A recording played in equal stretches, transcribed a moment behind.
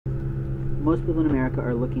Most people in America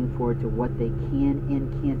are looking forward to what they can and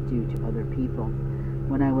can't do to other people.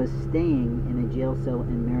 When I was staying in a jail cell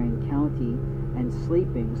in Marion County and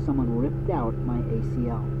sleeping, someone ripped out my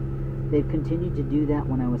ACL. They've continued to do that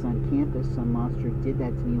when I was on campus. Some monster did that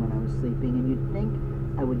to me when I was sleeping, and you'd think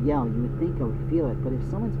I would yell, you would think I would feel it, but if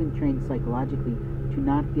someone's been trained psychologically to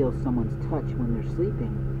not feel someone's touch when they're sleeping,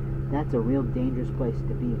 that's a real dangerous place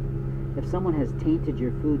to be. If someone has tainted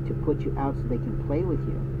your food to put you out so they can play with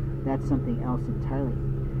you, that's something else entirely.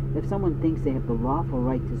 If someone thinks they have the lawful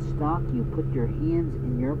right to stalk you, put your hands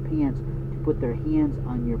in your pants, to put their hands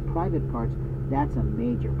on your private parts, that's a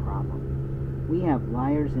major problem. We have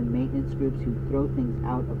liars and maintenance groups who throw things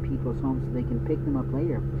out of people's homes so they can pick them up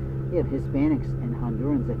later. We have Hispanics and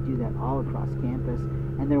Hondurans that do that all across campus,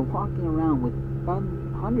 and they're walking around with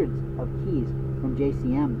hundreds of keys from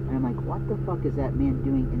JCM, and I'm like, what the fuck is that man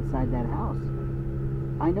doing inside that house?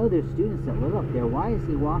 I know there's students that live up there. Why is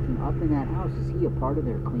he walking up in that house? Is he a part of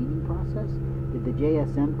their cleaning process? Did the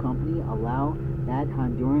JSM company allow that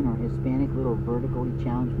Honduran or Hispanic little vertically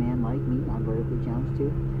challenged man like me, I'm vertically challenged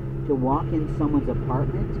too, to walk in someone's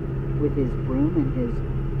apartment with his broom and his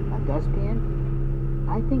dustpan?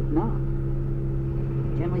 I think not.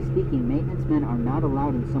 Generally speaking, maintenance men are not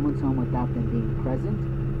allowed in someone's home without them being present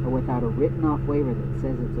or without a written-off waiver that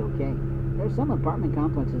says it's okay. There are some apartment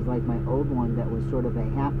complexes like my old one that was sort of a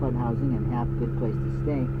half HUD housing and half good place to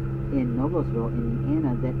stay in Noblesville,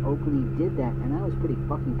 Indiana, that openly did that, and I was pretty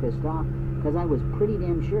fucking pissed off because I was pretty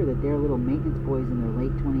damn sure that their little maintenance boys in their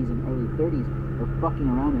late 20s and early 30s were fucking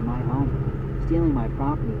around in my home, stealing my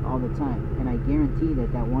property all the time, and I guarantee that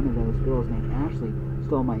one of those girls named Ashley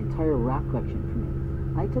stole my entire rock collection from me.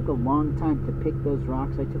 I took a long time to pick those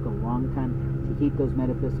rocks. I took a long time to keep those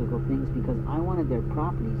metaphysical things because I wanted their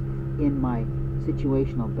properties in my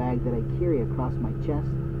situational bag that I carry across my chest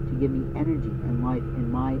to give me energy and life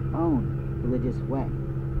in my own religious way.